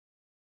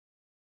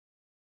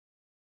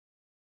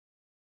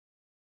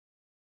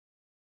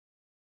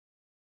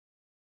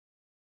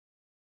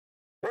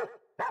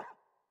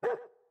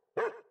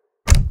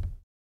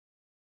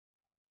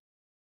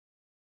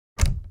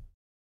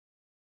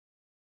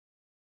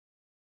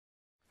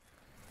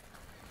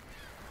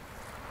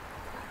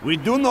We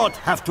do not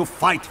have to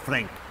fight,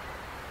 Frank.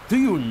 Do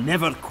you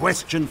never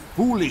question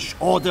foolish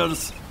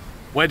orders?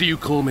 Why do you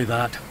call me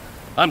that?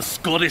 I'm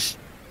Scottish.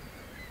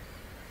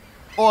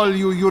 All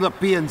you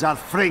Europeans are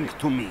Frank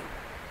to me.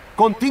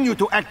 Continue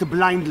to act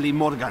blindly,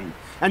 Morgan,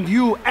 and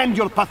you and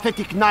your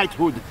pathetic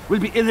knighthood will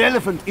be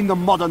irrelevant in the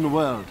modern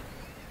world.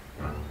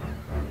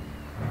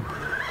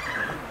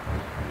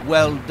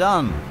 Well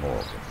done,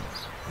 Morgan.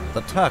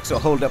 The Turks are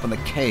holed up in the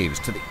caves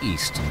to the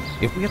east.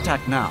 If we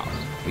attack now,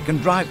 we can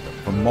drive them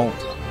from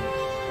Malta.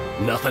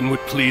 Nothing would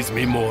please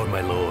me more,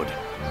 my lord.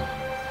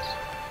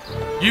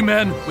 You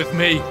men, with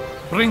me,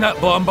 bring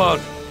that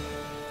bombard.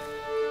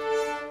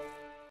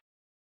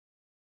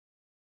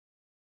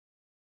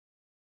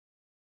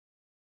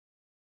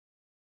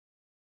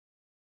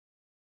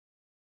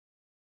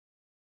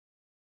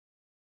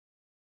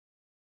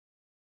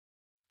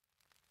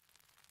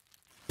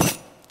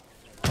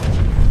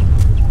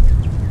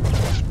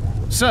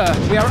 Sir,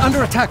 we are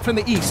under attack from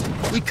the east.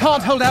 We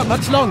can't hold out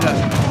much longer.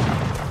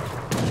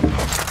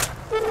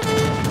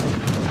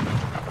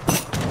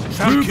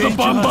 Move the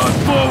bombard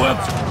forward!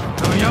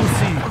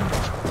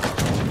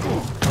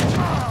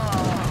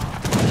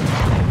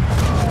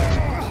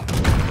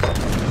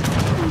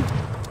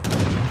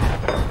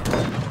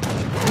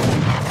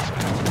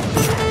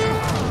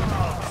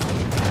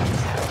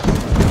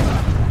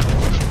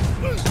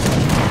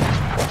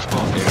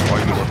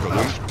 Haydi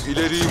bakalım.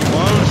 İleri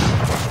marş!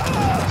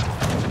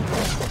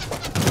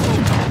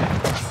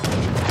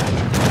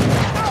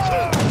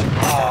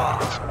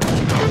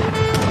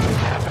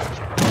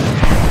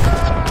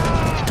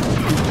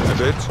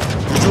 Evet,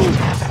 hücum!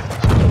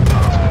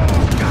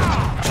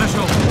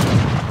 Cecil!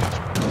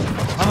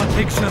 I'm a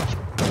picture.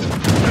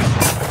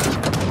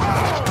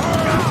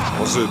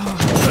 Hazır.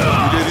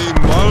 İleri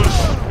marş!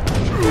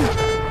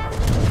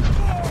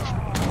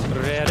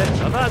 Ready,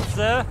 advance,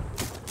 sir.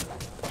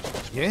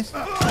 Yes?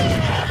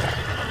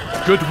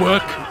 Good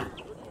work.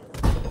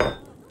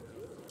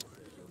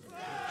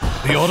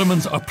 The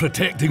Ottomans are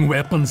protecting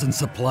weapons and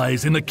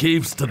supplies in the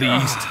caves to the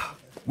east.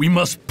 We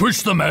must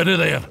push them out of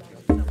there.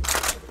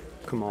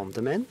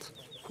 Commandment,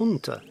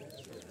 Hunter.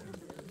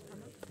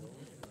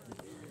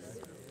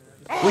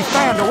 We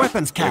found a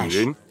weapons cache.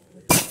 Emrin.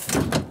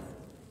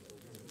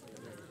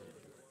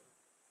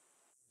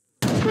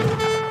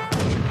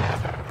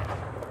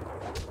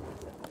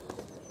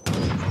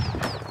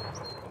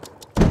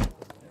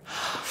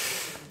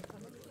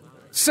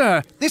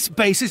 Sir, this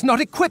base is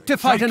not equipped to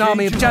fight an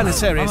army of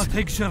Janissaries.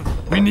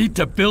 We need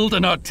to build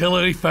an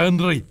artillery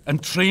foundry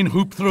and train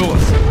hoop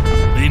throwers.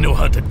 They know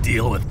how to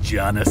deal with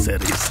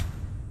Janissaries.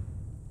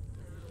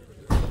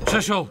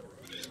 Cecil!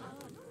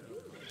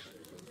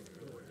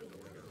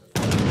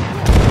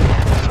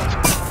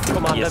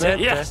 Commandment,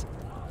 yes.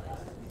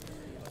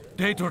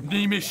 Det or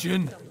ny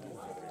mission.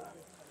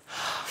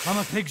 I'm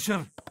a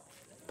picture.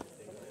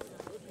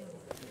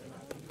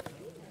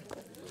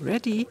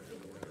 Ready?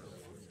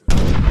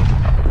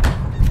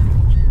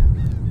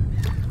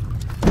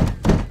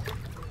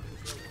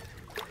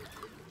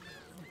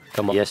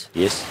 Come on. Yes,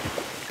 yes.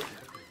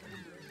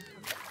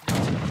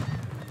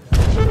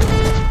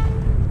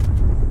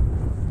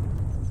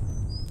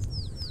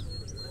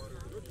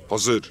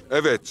 Hazır,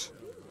 evet.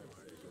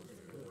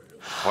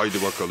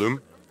 Haydi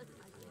bakalım.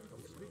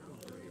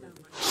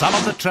 Some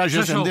of the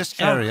treasures in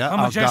this area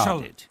are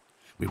guarded.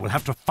 We will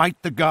have to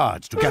fight the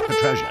guards to get the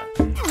treasure.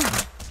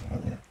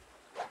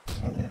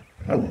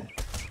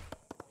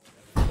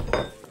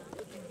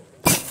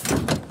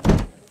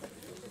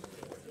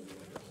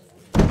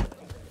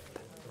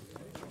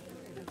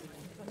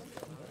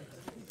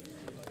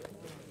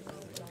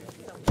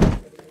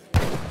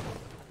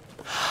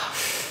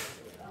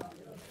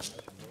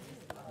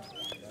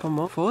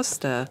 Comment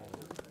Forster?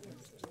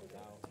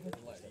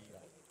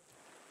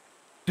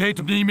 Det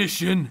or ny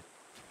mission.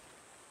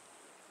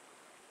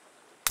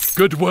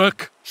 Good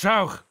work.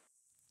 Schauch.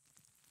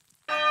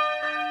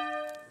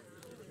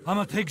 I'm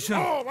a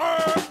picture.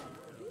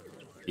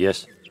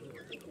 Yes.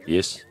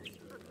 Yes.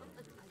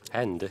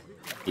 Hand.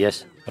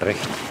 Yes.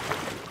 Recht.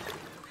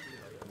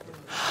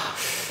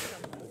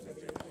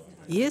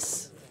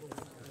 Yes.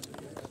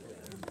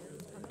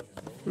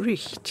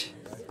 Richt.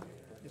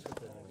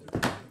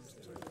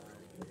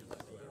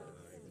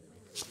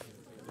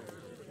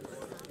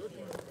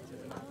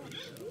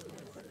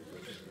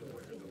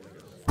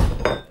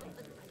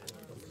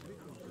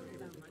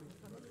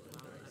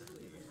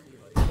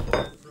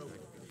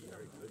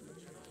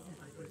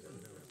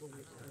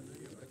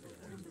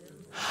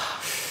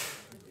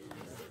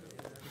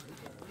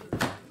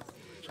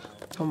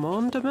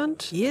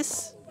 Commandment?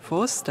 Yes.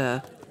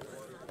 Forster.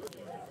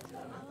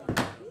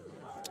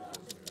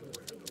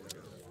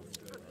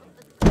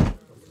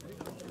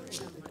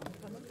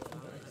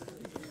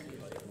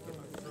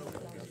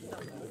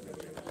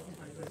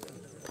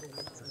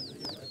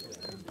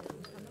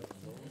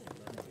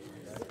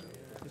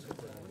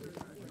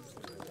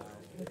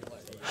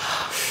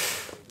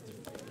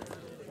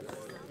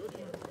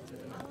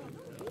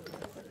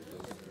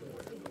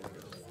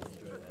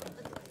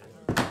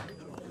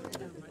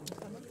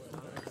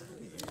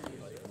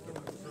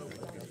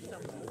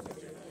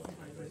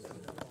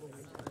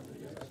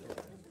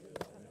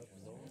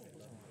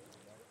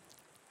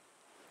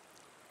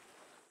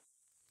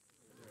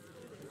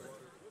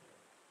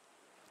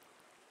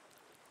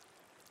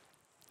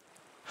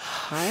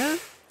 Heil?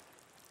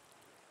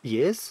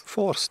 Yes,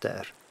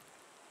 Forster.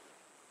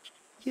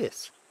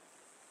 Yes.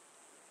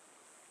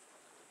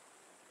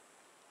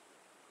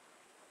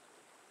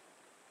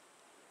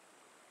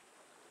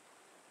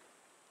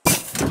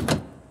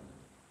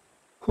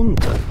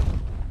 Hunter.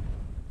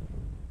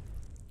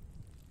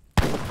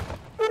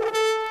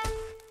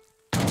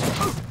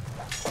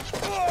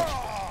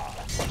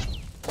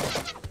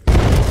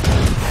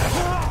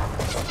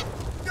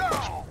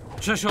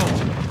 Cheshire,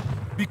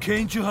 be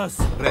kind to us.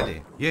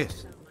 Ready,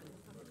 yes.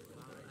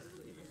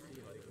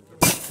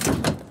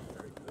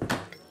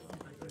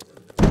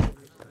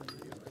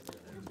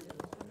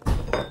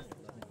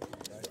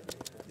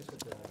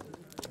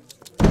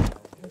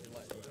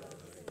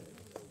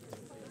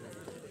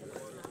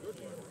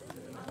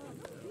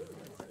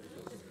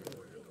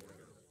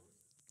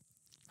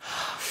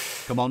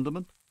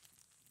 Commandment?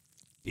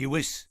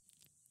 Iwis.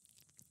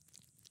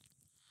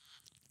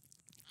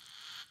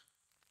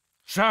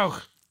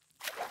 Shauch.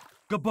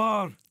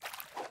 Gabar.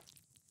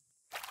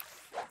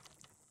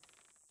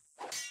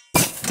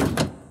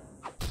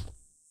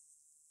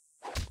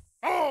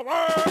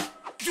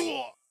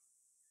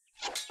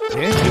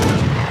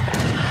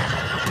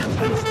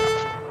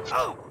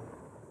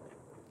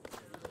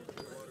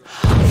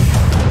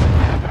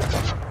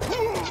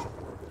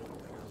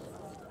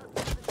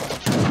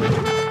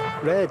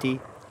 Ready.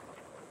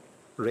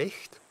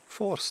 Recht.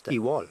 Forster.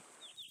 Wall.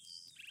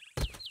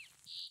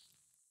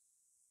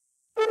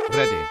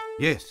 Ready,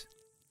 yes.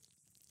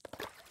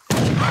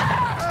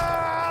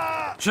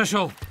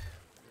 Cheshire.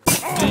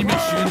 Die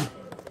mission.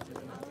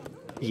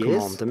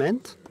 Yes.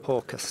 Commandment.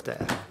 Håkaster.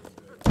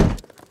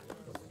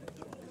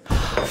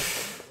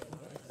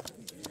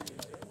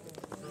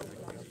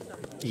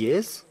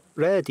 Yes.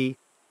 Ready.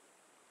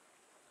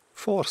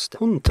 Forster.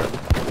 Hunter.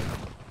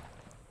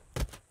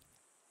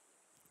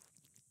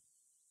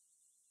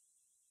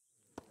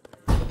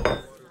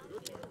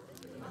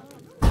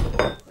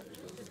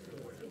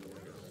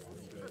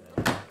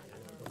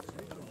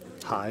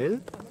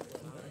 Heil.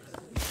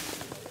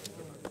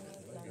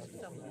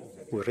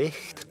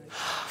 Recht.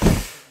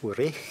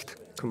 Recht.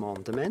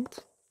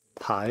 Commandment.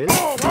 Heil.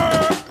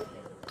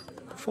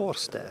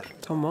 Forster.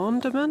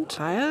 Commandment.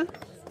 Heil?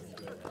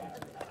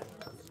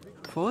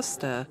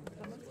 Forster.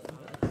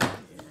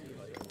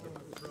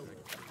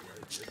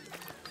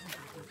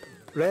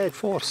 Red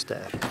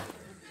Forster.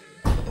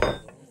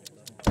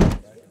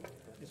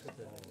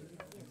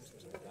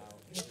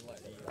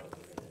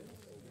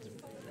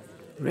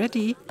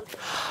 Ready?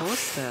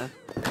 Forster.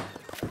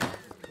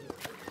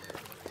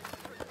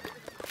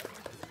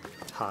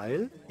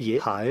 Heil. Je.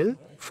 Heil.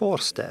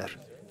 Forster.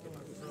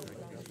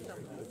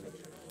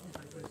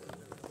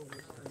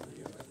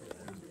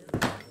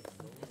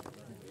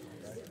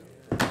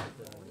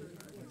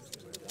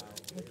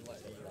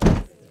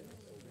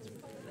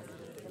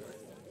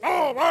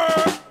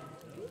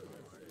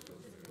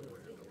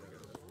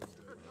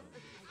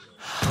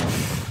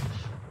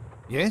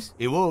 Yes,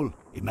 Iwol.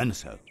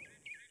 Immenso.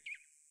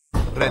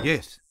 Red,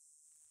 yes.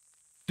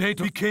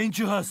 Date be kind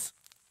to us.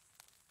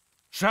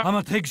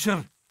 Shama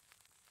Tigshire.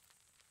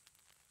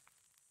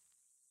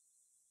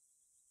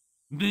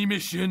 Die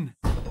mission.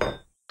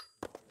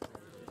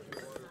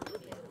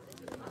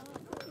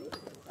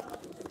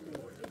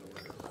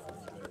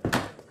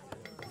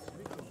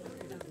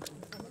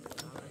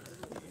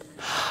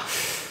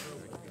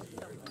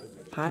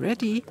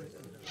 Ready?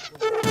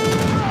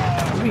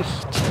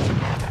 Richt.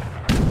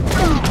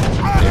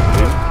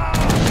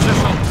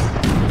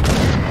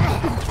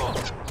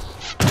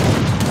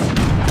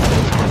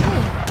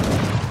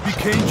 Be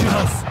kind to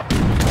us.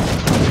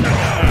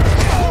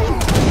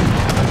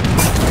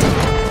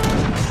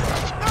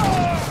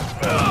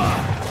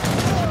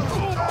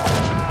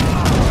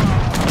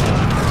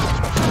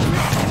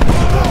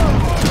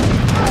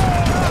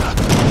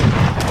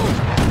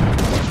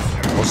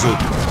 Hazır.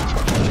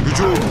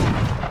 Hücum.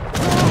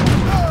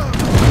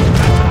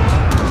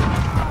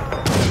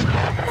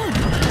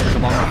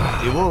 Come on,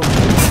 Iwol.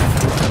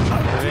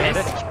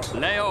 Ready?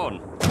 Leon.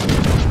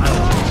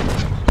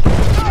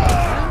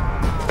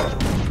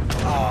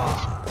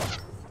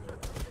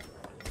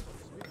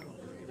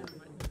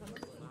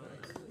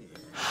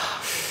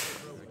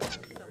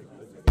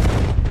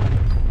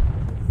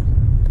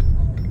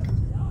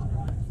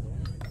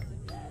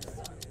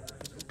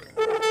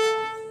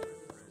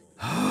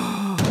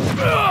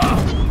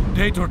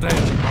 Date or day.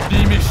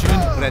 Die mission.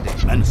 Ready,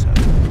 Mensa.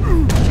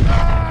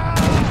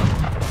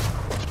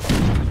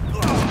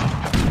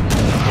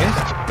 Yes?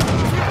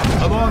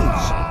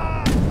 Avance.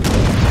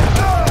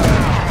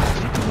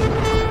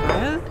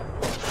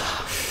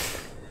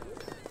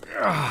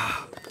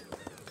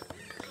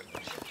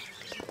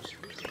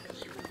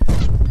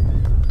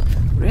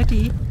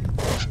 Ready?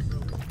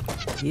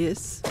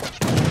 Yes.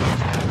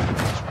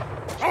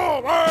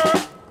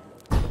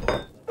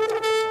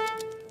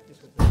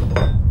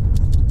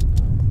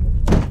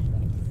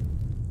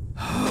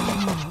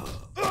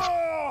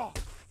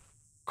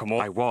 Come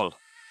on, I wall.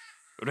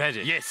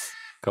 Ready? Yes.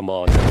 Come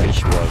on,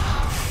 fish wall.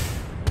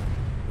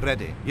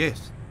 Ready,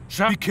 yes.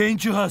 Be kind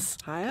to us.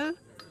 Heil?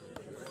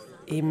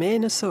 Ich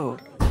meine so.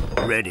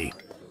 Ready.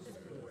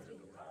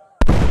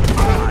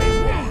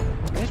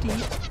 Ready?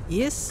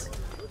 Yes.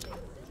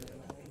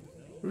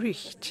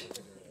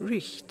 Richt.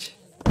 Richt.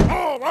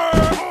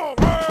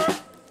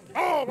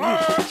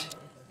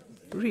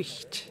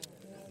 Richt.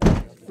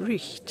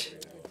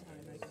 Richt.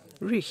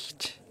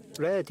 Richt.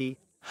 Ready.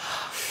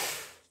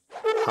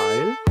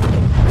 Heil.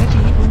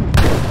 Ready.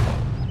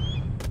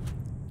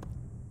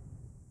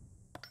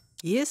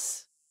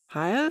 Yes.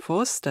 Heil.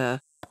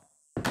 Forster.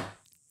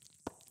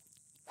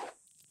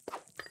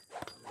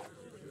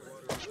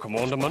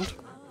 Commandment,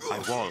 I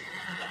will.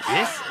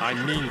 Yes, I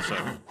mean so.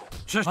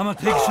 I'm a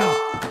picture.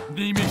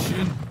 The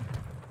mission.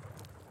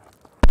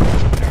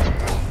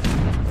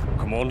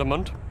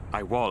 Commandment,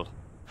 I will.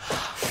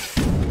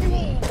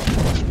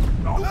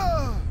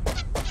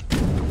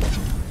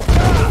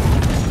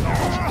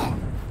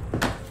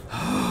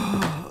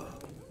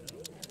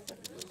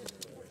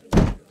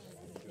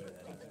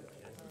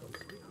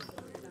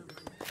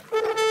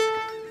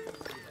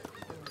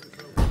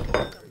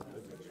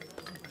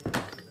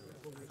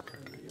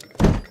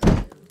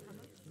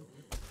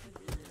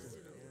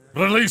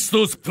 Release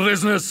those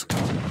prisoners.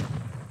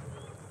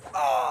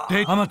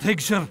 I'm a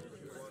picture.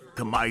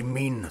 Come I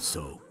mean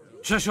so.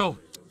 Shishel.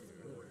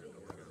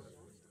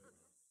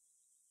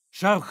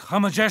 Shauk,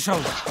 I'm a Jeshel.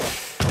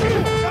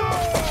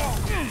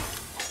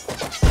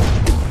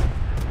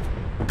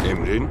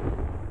 Emrin.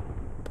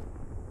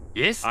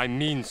 Yes, I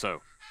mean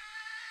so.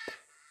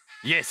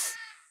 Yes.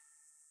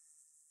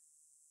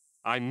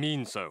 I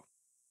mean so.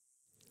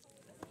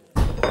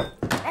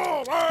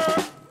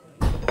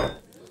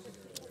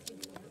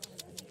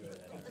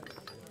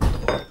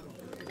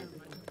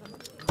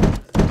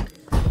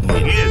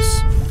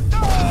 Yes.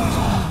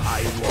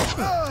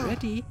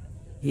 Ready?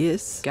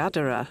 Yes.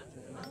 Gatherer.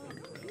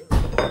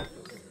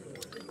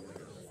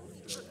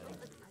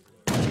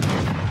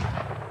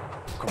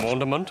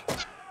 Commandment,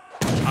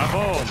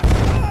 Avon.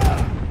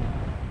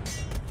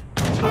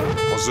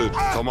 Hazır.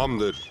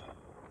 Tamamdır.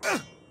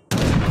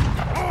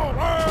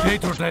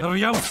 Gator de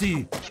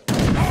Ryausi.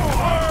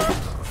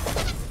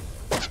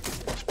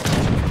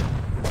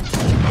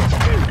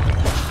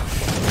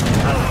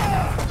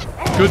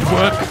 Good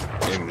work.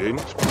 Emrin.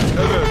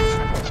 Evet.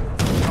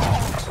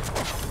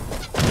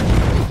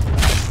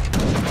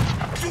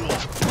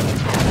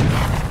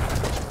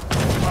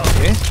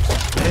 Okay.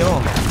 Lay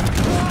on.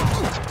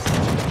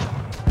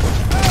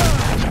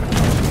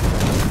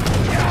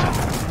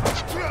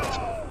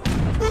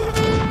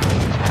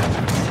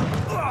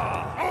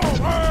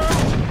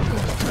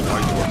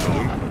 Haydi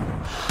bakalım.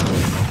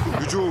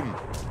 Hücum.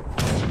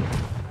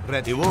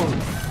 Ready one.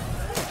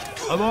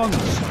 Along.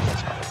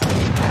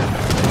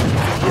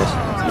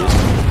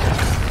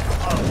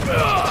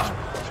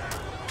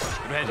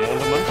 Ready.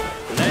 Commandment,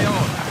 lay on.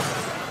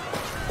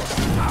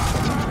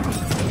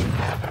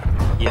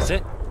 Yes,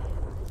 sir.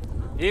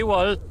 He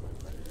will.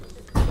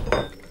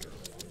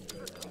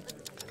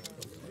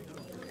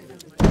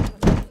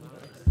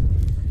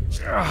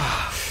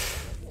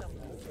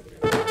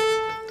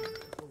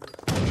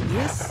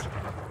 Yes.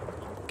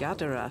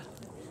 Gatherer.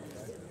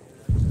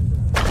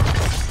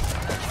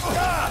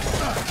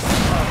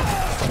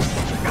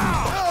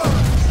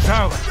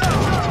 Shauk.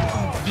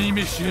 The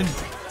mission.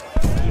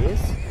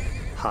 Yes.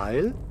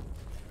 Heil.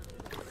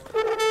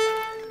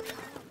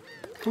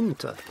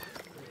 Unter.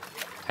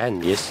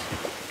 And yes.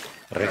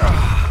 Ready.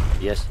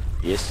 Yes,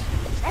 yes.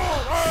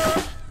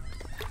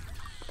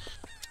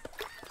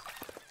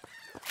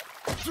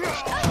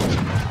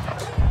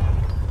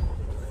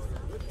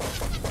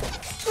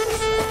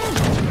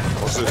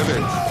 Hazır.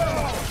 Evet.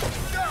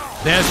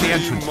 There's the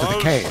entrance to the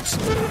caves.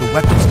 The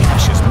weapons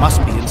caches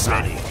must be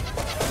inside.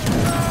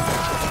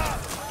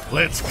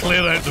 Let's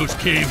clear out those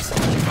caves.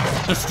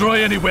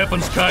 Destroy any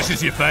weapons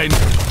caches you find.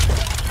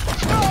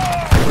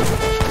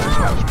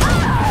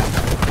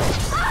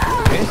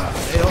 Okay.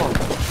 Lay on.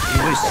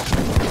 Yes.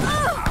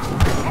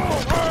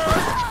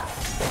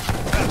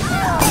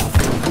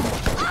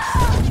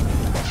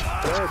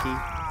 Ready.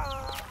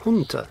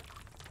 Unter.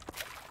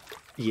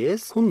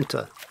 Yes.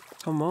 Unter.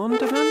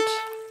 Commandement.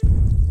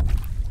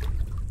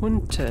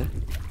 Unter.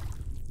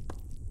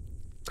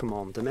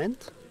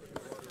 Commandement.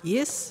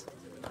 Yes.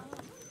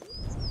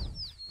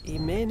 Ich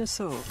meine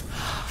so.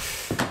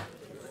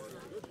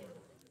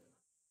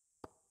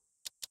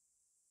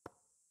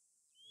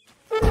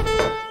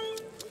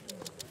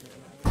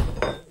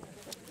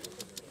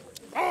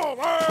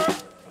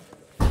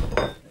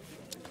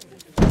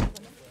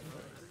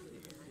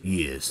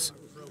 Yes.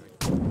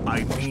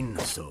 I mean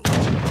so.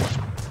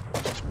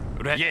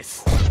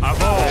 Yes.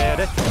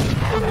 Avon.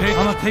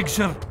 I'm a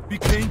picture. Be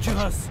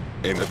dangerous.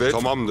 Evet.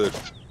 Tamamdır.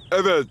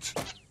 Evet.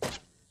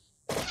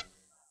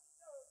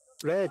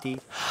 Ready.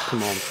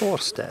 Command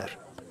Forster.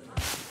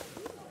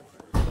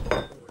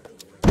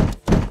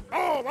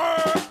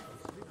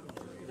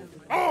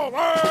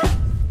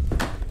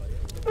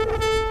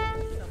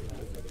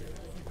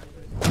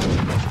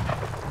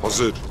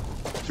 Hazır.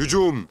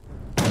 Hücum.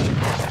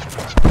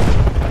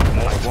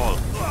 Wall.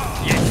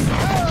 Yes.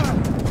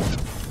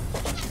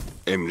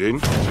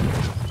 Emrin.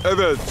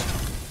 Evet.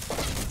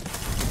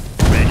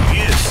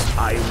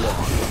 I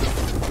won.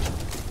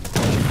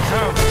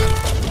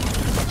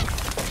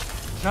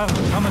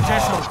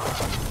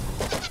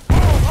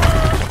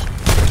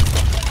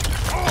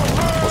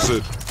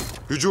 Hazır.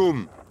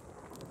 Hücum.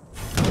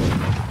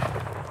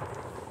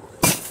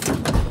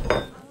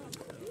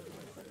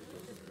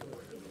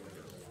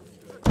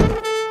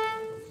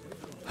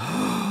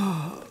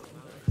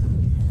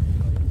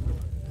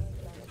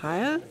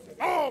 Heil.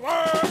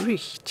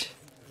 Richt.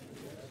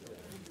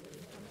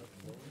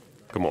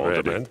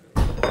 Commandament.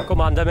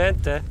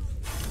 Commandamente.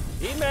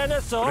 I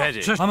mean so.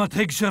 Ready.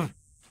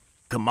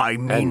 Come I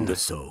mean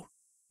so.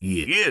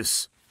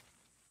 Yes.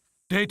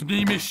 Det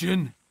ny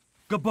mission.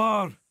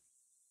 Gabar.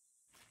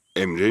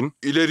 Emrin.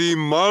 İleri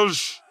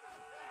marş.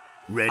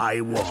 Red. I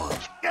won.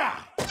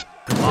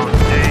 Come on,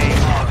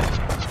 Dave.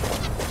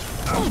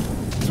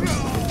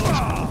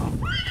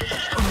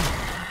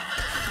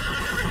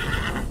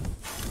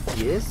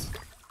 Yes.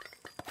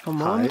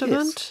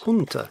 Commandment.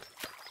 Hunter.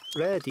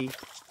 Ready.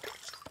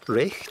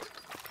 Recht.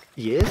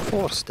 Yes.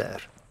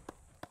 Forster.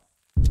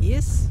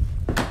 Yes.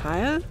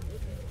 Heil.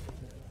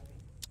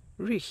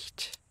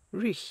 Richt.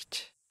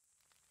 Richt.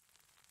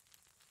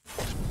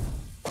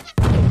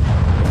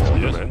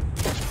 Yes.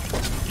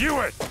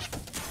 You it.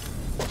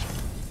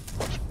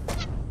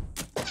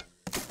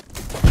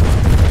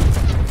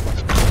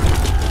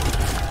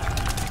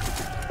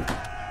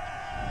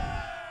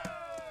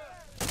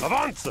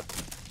 Avance.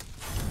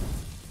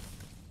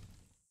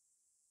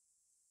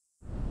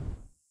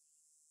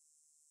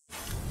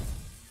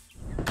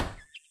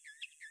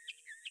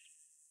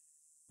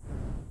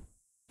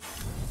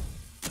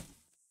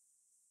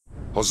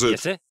 Hazır.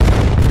 Yes.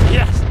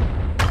 Yes.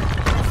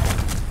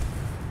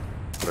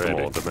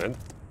 Commandament.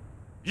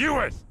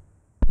 You it.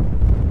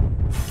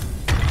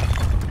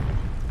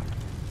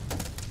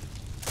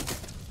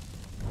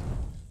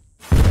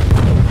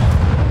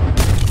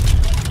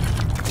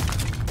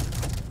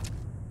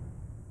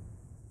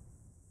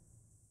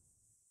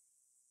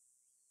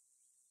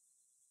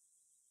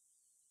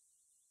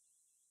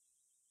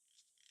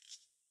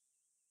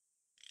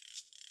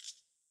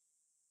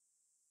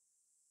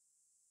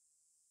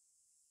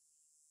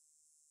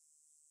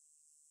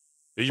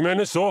 Ich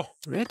meine so.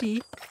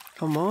 Ready.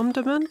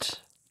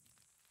 Commandment.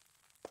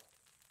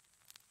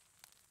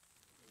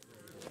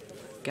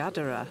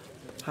 Gatherer.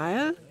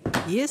 Heil.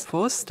 Yes.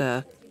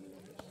 Forster.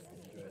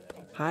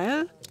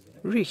 Heil.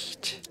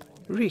 Richt.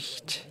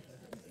 Richt.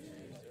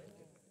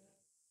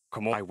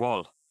 Come on. I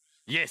wall.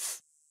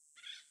 Yes.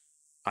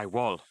 I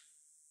wall.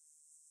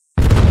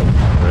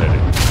 Ready.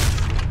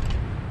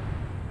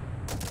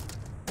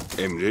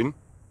 Emrin.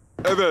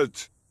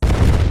 Evet.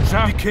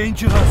 Wie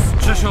kennt ihr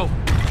das? Jeshel.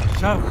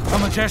 Schau,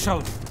 komm mal,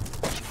 Jeshel.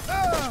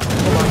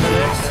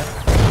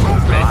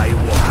 I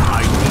won.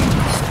 I mean.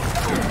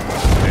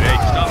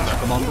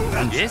 Come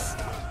on. Yes.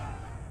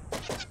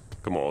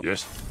 Come on.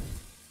 Yes.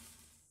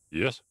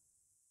 Yes.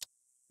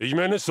 Ich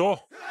meine so.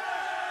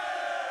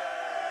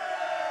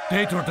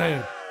 Det or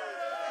der.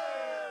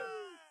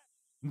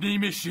 Ny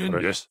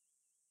mission. Yes.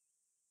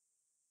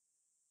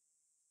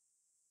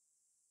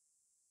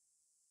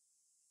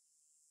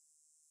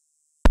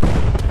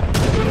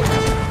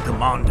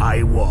 Command.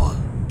 I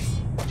won.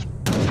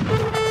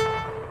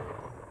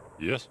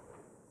 Yes.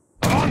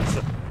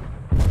 Avance.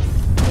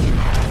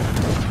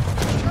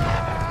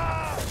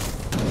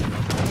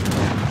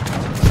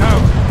 Schau,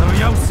 da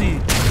jag see.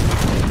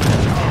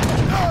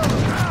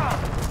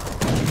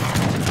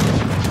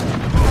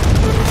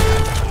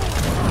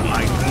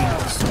 I mean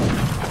so.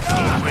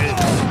 He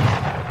wins.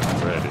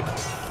 Ready.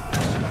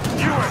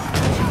 You it.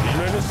 Ich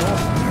meine so.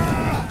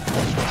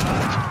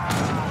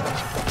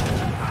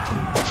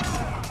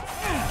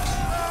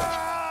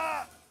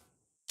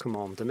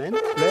 Commandment.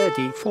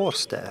 Ready.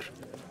 Forster.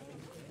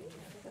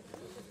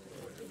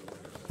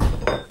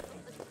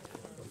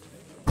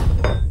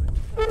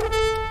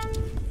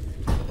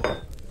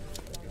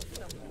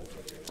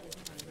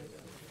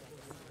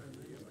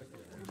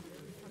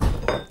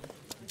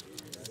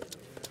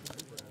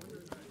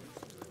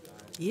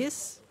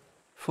 Yes.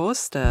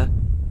 Forster.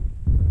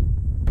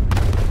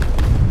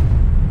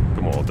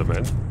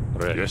 Commandament.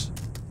 Ready. Yes.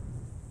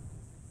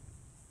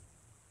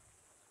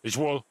 Ich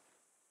will.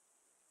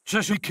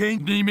 Jeshel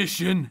kennt ny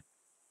mission.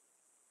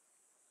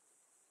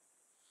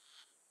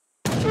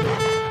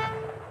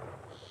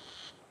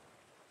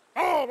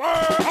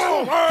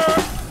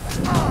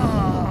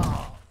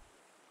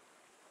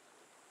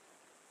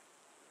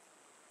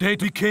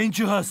 Det vi kennt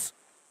you has.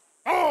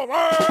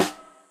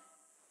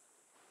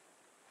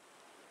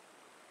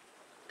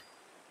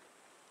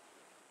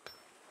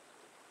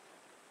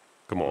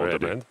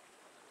 Commandament.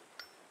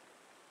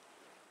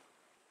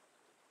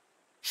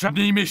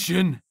 Ny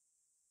mission.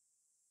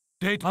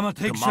 Det har man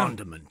take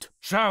Commandment.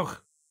 Schau,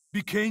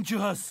 wie kennt you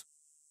has.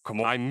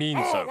 Come on. I mean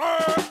so.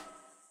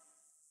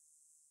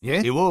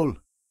 Yes. You all.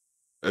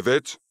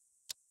 Evet.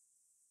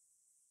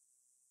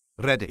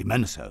 Ready. I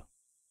mean so.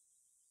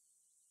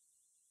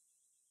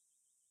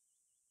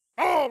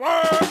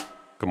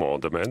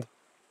 Commandament.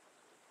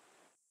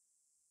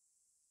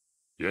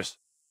 Yes.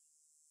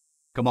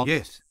 Come on.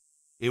 Yes.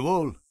 You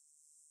all.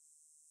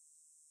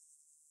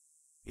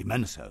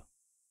 Immenso.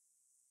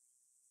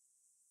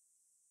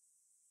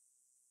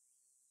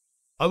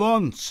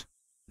 Avance,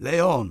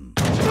 Leon.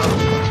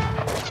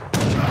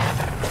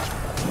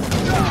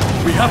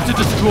 We have to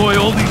destroy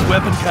all these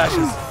weapon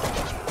caches.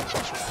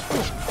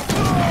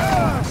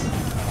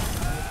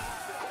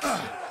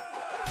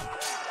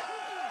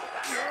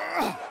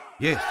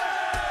 Yes.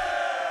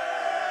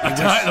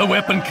 Attack the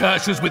weapon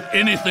caches with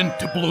anything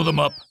to blow them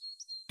up.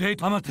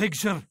 Date I'm a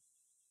tigger.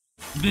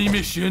 Ny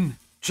mission.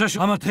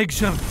 I'm a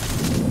tigger.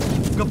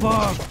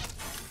 Gabar.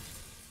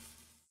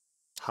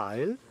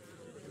 Heil.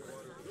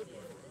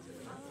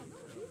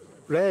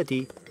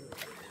 Ready.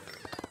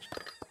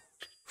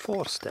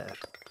 Forster.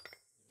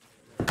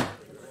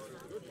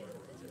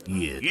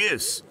 Yes.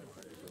 Yes.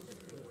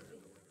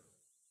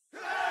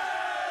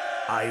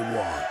 I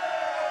want.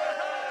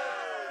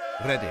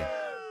 Ready.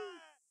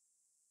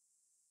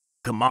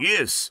 Come on.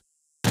 Yes.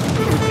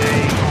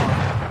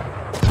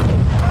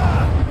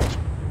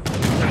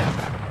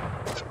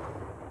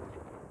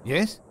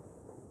 Yes?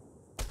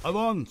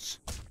 Avance.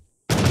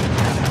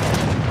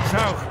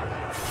 Schau.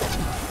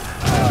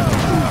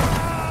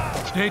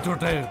 Date or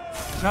dale.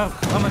 Schau,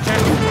 I'm a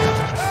jail.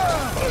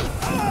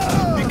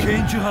 Be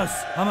kind to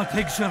us. I'm a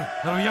tigger.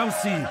 Or you'll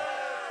see.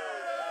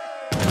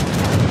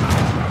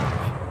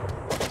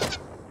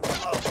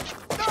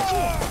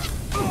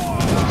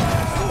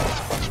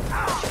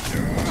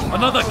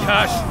 Another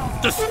cache!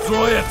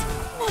 Destroy it!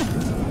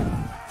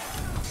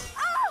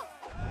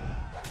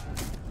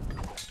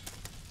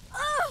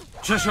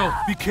 Chisho,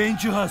 be kind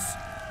to us.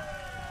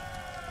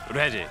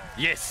 Ready.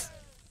 Yes.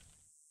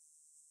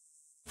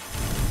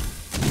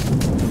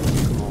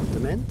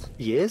 Commandment.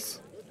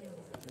 Yes.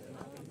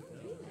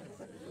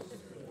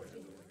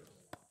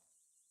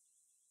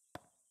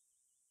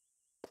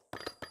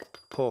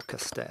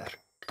 Porkester.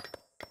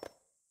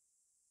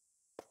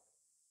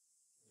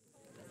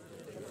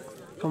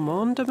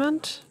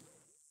 Commandment.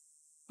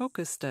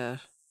 Orchester.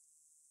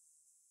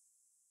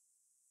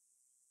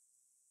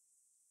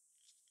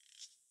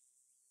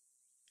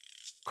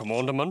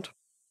 Commandment?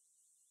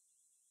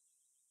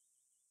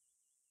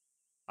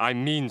 I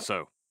mean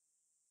so.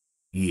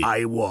 Yes.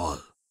 I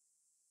will.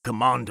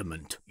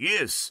 Commandment.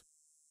 Yes.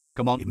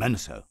 Come on.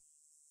 Immenso.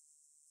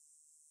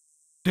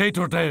 Date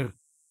or dale.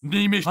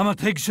 Nimish. I'm a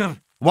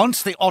tigger.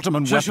 Once the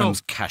Ottoman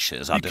weapons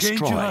caches are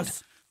destroyed,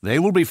 they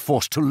will be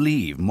forced to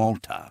leave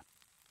Malta.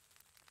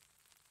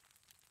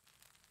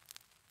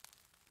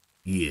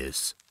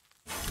 Yes.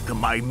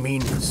 Come I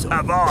mean so.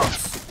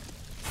 Avance!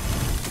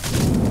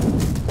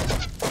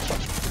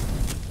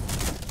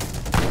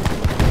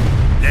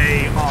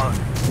 Lay on.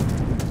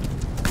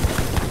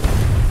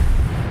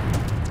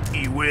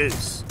 He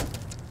whiz.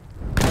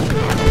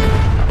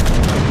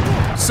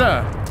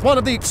 Sir, one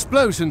of the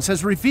explosions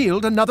has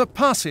revealed another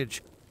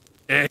passage.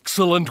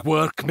 Excellent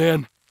work,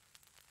 men.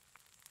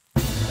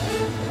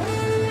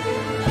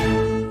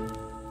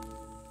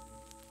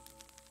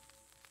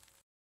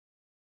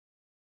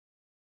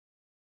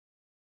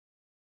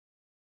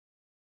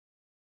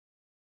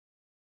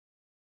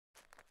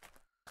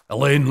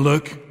 Elaine,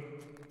 look.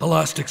 The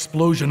last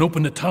explosion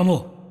opened a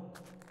tunnel.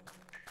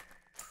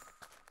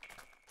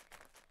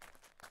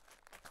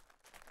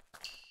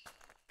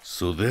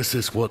 So this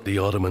is what the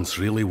Ottomans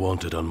really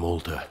wanted on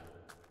Malta.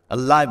 A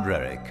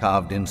library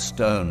carved in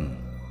stone,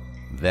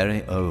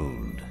 very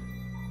old.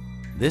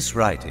 This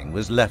writing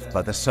was left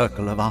by the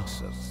Circle of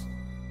Arsus.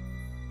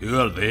 Who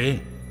are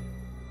they?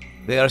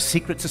 They are a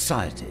secret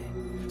society.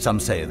 Some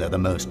say they're the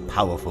most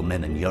powerful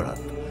men in Europe.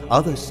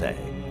 Others say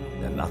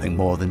they're nothing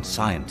more than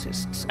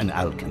scientists and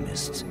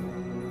alchemists.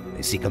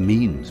 They seek a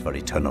means for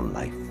eternal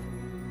life.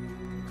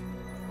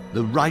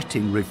 The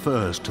writing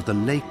refers to the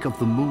Lake of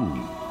the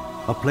Moon,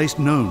 a place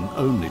known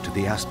only to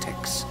the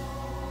Aztecs.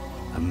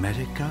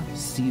 America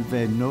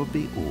sive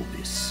nobi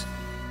orbis.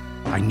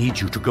 I need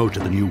you to go to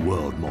the New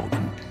World,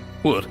 Morgan.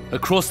 What,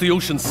 across the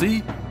ocean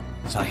sea?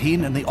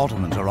 Sahin and the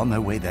Ottomans are on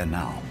their way there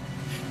now.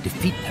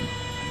 Defeat them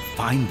and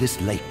find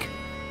this lake.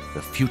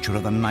 The future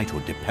of the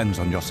knighthood depends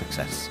on your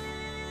success.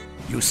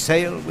 You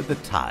sail with the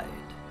tide.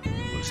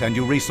 We'll send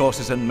you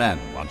resources and men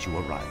once you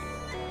arrive.